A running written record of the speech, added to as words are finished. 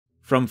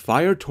From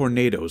fire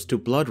tornadoes to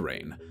blood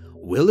rain,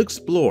 we'll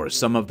explore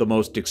some of the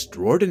most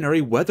extraordinary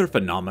weather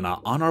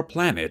phenomena on our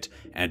planet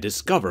and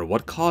discover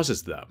what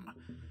causes them.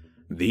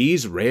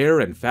 These rare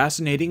and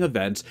fascinating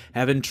events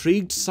have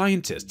intrigued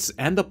scientists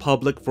and the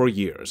public for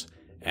years,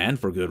 and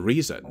for good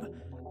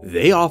reason.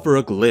 They offer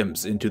a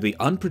glimpse into the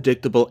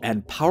unpredictable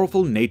and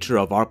powerful nature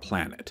of our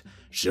planet,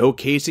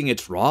 showcasing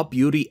its raw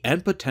beauty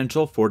and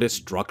potential for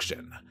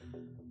destruction.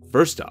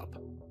 First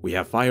up, we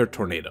have fire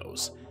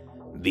tornadoes.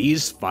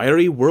 These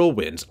fiery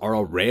whirlwinds are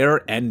a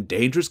rare and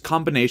dangerous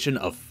combination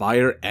of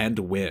fire and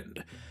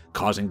wind,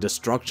 causing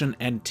destruction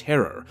and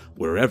terror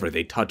wherever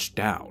they touch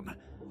down.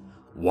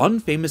 One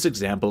famous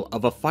example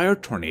of a fire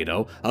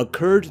tornado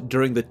occurred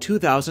during the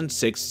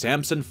 2006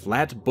 Samson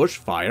Flat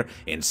bushfire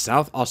in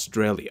South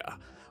Australia,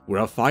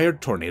 where a fire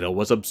tornado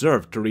was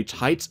observed to reach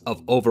heights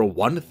of over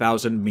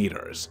 1,000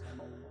 meters.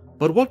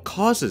 But what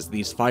causes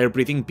these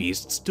fire-breathing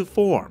beasts to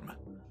form?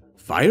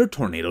 Fire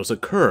tornadoes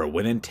occur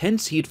when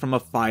intense heat from a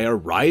fire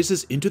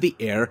rises into the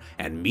air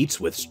and meets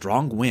with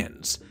strong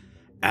winds.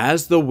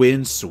 As the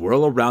winds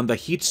swirl around the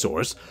heat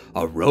source,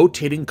 a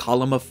rotating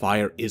column of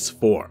fire is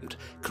formed,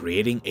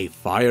 creating a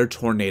fire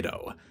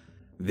tornado.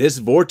 This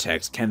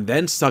vortex can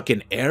then suck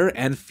in air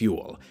and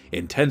fuel,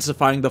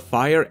 intensifying the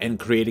fire and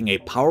creating a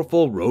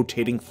powerful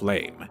rotating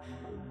flame.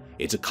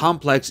 It's a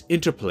complex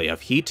interplay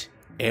of heat,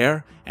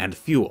 air, and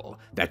fuel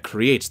that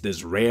creates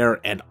this rare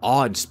and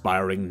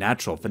awe-inspiring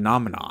natural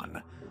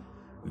phenomenon.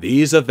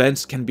 These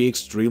events can be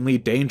extremely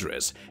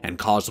dangerous and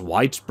cause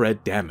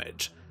widespread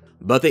damage,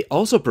 but they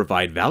also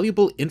provide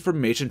valuable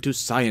information to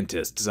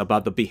scientists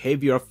about the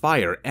behavior of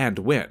fire and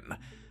wind.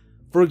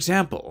 For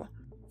example,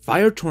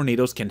 fire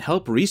tornadoes can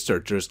help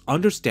researchers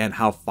understand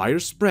how fire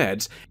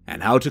spreads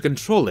and how to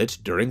control it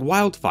during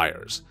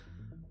wildfires.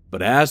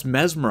 But as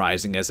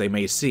mesmerizing as they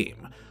may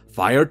seem,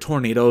 fire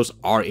tornadoes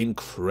are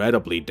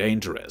incredibly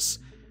dangerous.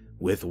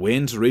 With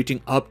winds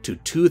reaching up to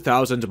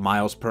 2,000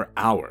 miles per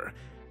hour,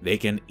 they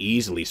can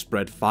easily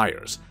spread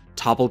fires,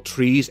 topple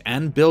trees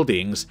and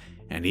buildings,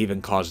 and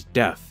even cause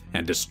death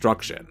and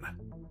destruction.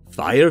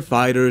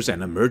 Firefighters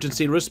and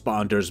emergency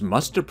responders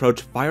must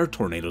approach fire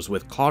tornadoes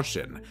with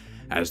caution,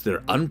 as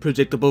their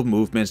unpredictable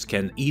movements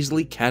can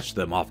easily catch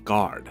them off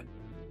guard.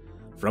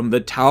 From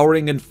the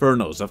towering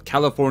infernos of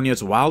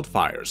California's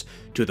wildfires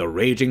to the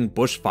raging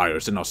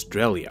bushfires in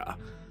Australia,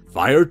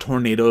 fire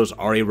tornadoes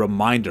are a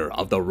reminder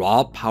of the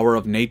raw power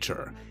of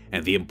nature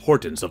and the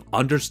importance of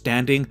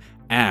understanding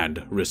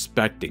and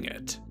respecting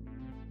it.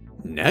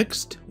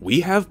 Next,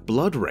 we have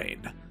blood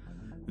rain.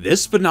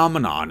 This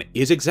phenomenon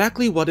is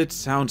exactly what it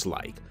sounds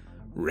like,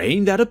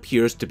 rain that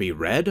appears to be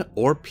red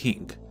or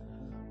pink.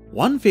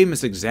 One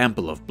famous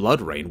example of blood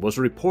rain was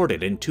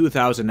reported in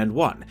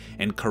 2001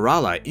 in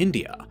Kerala,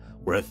 India,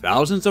 where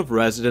thousands of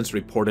residents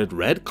reported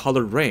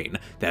red-colored rain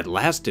that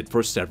lasted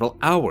for several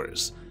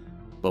hours.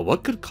 But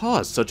what could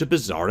cause such a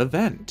bizarre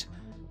event?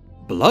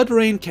 Blood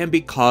rain can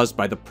be caused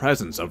by the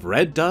presence of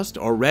red dust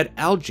or red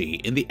algae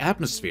in the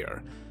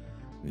atmosphere.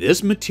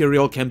 This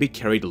material can be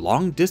carried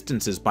long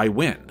distances by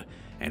wind,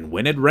 and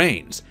when it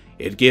rains,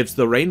 it gives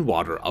the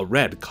rainwater a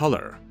red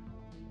color.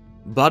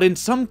 But in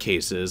some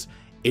cases,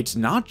 it's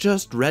not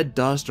just red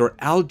dust or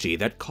algae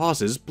that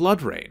causes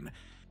blood rain.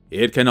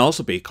 It can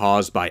also be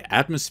caused by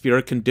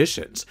atmospheric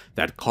conditions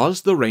that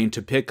cause the rain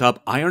to pick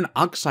up iron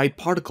oxide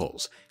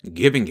particles,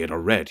 giving it a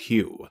red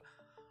hue.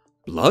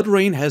 Blood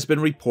rain has been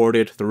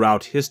reported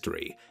throughout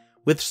history,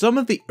 with some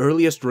of the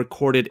earliest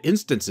recorded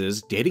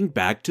instances dating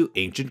back to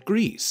ancient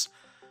Greece.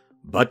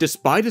 But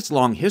despite its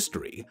long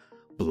history,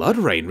 blood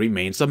rain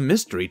remains a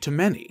mystery to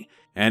many,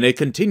 and it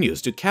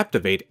continues to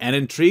captivate and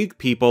intrigue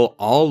people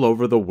all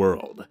over the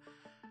world.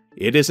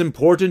 It is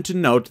important to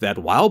note that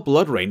while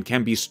blood rain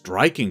can be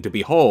striking to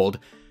behold,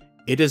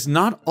 it is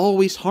not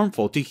always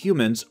harmful to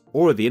humans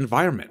or the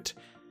environment.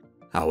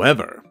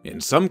 However,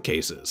 in some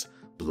cases,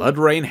 blood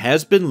rain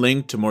has been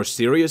linked to more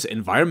serious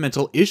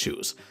environmental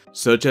issues,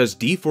 such as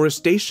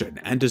deforestation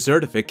and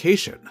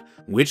desertification,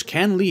 which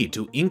can lead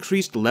to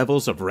increased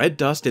levels of red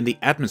dust in the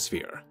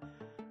atmosphere.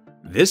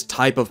 This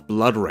type of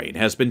blood rain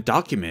has been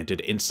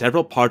documented in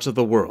several parts of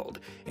the world,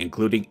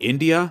 including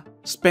India,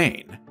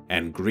 Spain,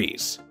 and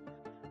Greece.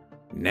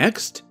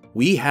 Next,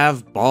 we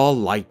have ball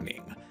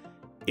lightning.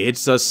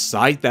 It's a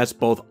sight that's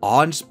both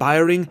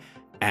awe-inspiring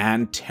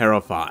and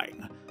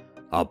terrifying.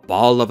 A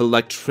ball of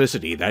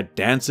electricity that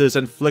dances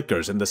and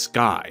flickers in the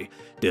sky,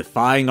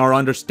 defying our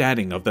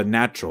understanding of the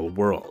natural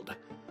world.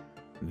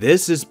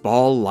 This is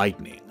ball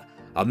lightning,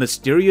 a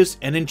mysterious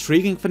and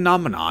intriguing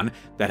phenomenon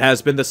that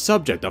has been the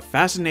subject of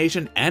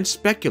fascination and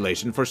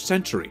speculation for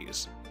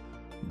centuries.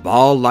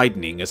 Ball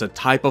lightning is a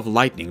type of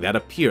lightning that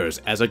appears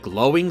as a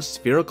glowing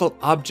spherical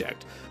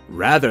object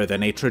rather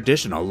than a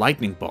traditional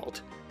lightning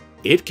bolt.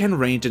 It can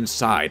range in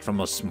size from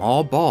a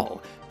small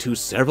ball to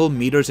several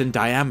meters in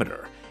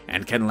diameter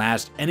and can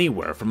last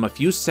anywhere from a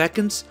few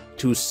seconds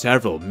to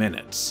several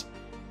minutes.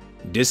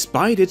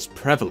 Despite its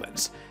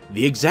prevalence,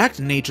 the exact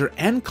nature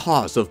and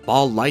cause of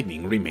ball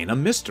lightning remain a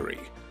mystery.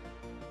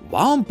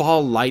 While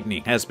ball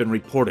lightning has been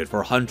reported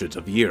for hundreds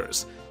of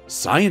years,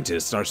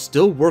 Scientists are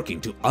still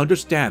working to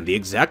understand the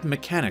exact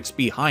mechanics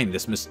behind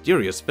this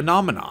mysterious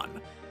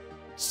phenomenon.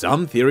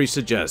 Some theories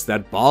suggest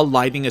that ball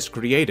lightning is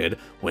created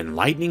when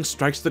lightning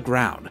strikes the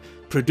ground,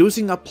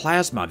 producing a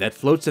plasma that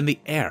floats in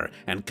the air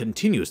and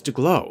continues to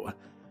glow.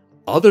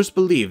 Others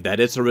believe that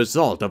it's a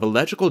result of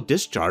electrical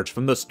discharge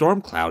from the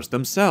storm clouds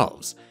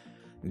themselves.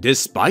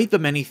 Despite the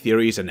many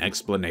theories and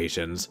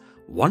explanations,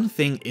 one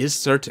thing is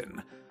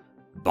certain.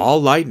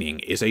 Ball lightning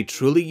is a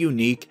truly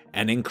unique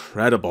and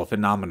incredible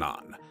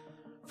phenomenon.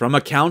 From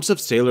accounts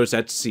of sailors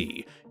at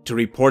sea to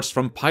reports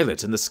from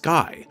pilots in the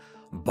sky,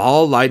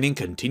 ball lightning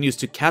continues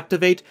to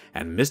captivate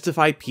and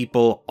mystify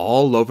people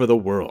all over the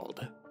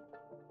world.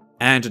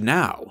 And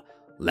now,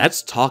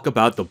 let's talk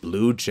about the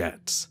blue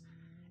jets.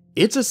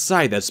 It's a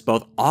sight that's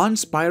both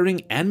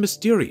awe-inspiring and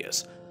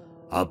mysterious.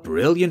 A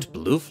brilliant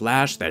blue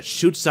flash that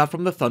shoots up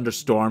from the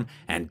thunderstorm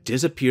and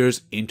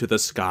disappears into the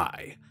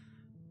sky.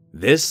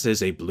 This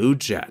is a blue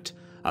jet,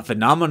 a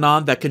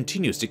phenomenon that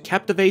continues to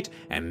captivate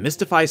and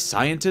mystify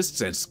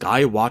scientists and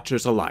sky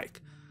watchers alike.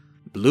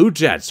 Blue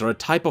jets are a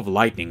type of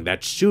lightning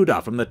that shoot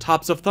up from the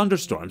tops of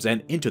thunderstorms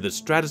and into the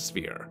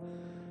stratosphere.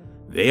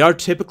 They are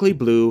typically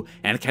blue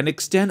and can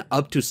extend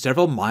up to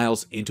several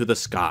miles into the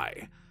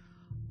sky.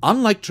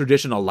 Unlike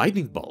traditional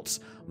lightning bolts,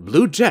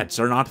 blue jets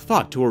are not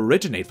thought to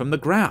originate from the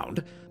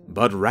ground,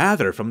 but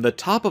rather from the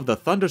top of the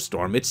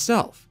thunderstorm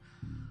itself.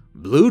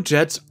 Blue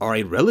jets are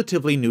a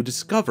relatively new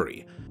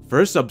discovery,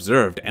 first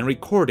observed and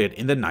recorded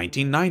in the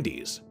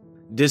 1990s.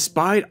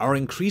 Despite our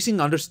increasing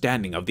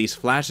understanding of these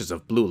flashes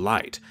of blue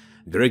light,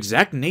 their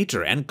exact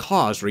nature and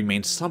cause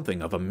remains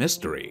something of a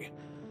mystery.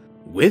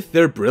 With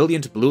their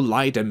brilliant blue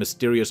light and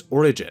mysterious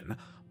origin,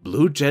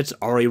 blue jets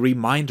are a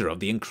reminder of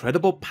the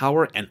incredible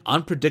power and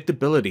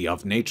unpredictability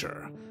of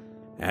nature.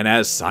 And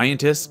as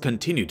scientists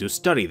continue to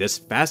study this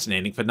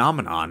fascinating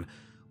phenomenon,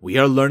 we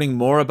are learning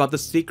more about the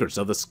secrets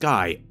of the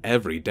sky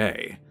every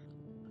day.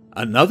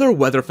 Another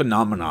weather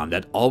phenomenon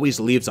that always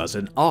leaves us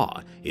in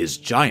awe is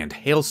giant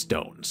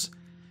hailstones.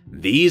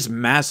 These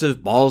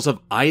massive balls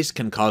of ice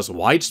can cause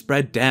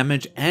widespread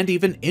damage and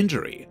even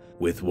injury,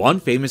 with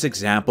one famous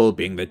example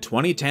being the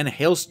 2010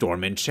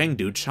 hailstorm in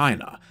Chengdu,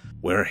 China,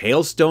 where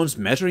hailstones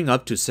measuring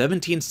up to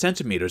 17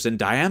 centimeters in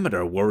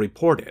diameter were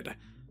reported.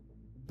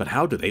 But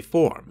how do they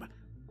form?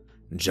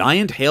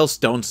 Giant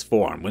hailstones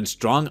form when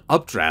strong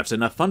updrafts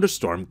in a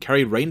thunderstorm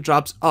carry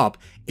raindrops up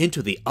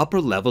into the upper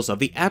levels of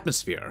the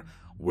atmosphere,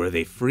 where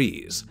they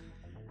freeze.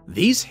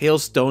 These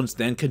hailstones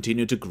then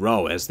continue to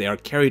grow as they are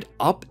carried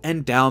up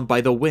and down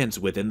by the winds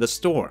within the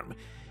storm,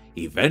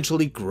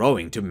 eventually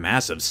growing to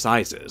massive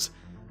sizes.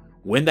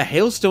 When the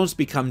hailstones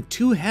become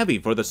too heavy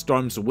for the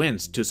storm's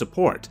winds to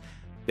support,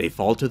 they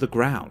fall to the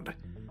ground.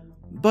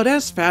 But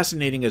as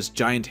fascinating as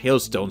giant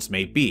hailstones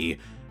may be,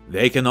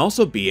 they can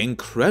also be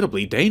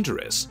incredibly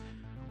dangerous.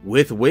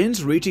 With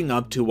winds reaching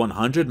up to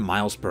 100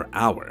 miles per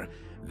hour,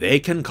 they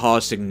can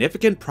cause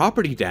significant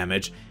property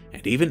damage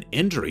and even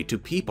injury to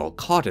people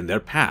caught in their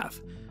path.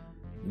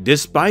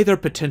 Despite their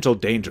potential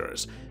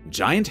dangers,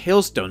 giant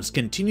hailstones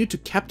continue to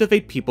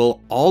captivate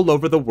people all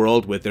over the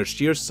world with their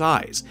sheer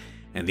size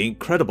and the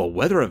incredible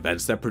weather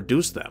events that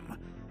produce them.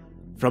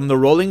 From the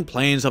rolling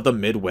plains of the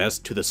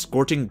Midwest to the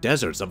scorching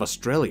deserts of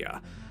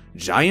Australia,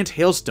 giant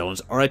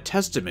hailstones are a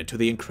testament to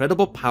the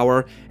incredible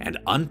power and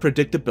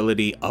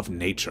unpredictability of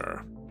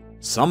nature.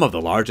 Some of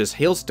the largest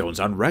hailstones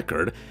on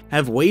record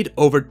have weighed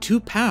over 2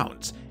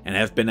 pounds and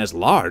have been as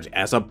large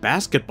as a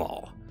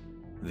basketball.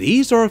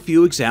 These are a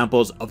few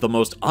examples of the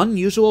most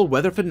unusual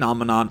weather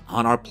phenomenon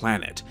on our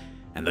planet,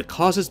 and the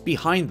causes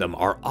behind them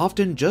are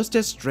often just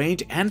as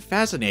strange and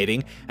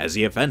fascinating as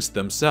the events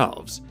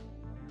themselves.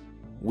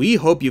 We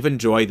hope you've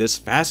enjoyed this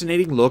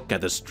fascinating look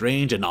at the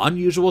strange and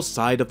unusual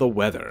side of the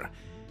weather.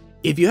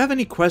 If you have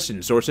any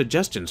questions or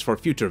suggestions for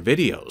future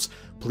videos,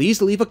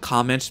 please leave a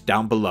comment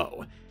down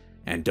below.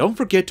 And don't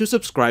forget to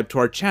subscribe to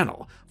our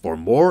channel for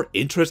more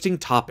interesting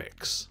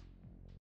topics.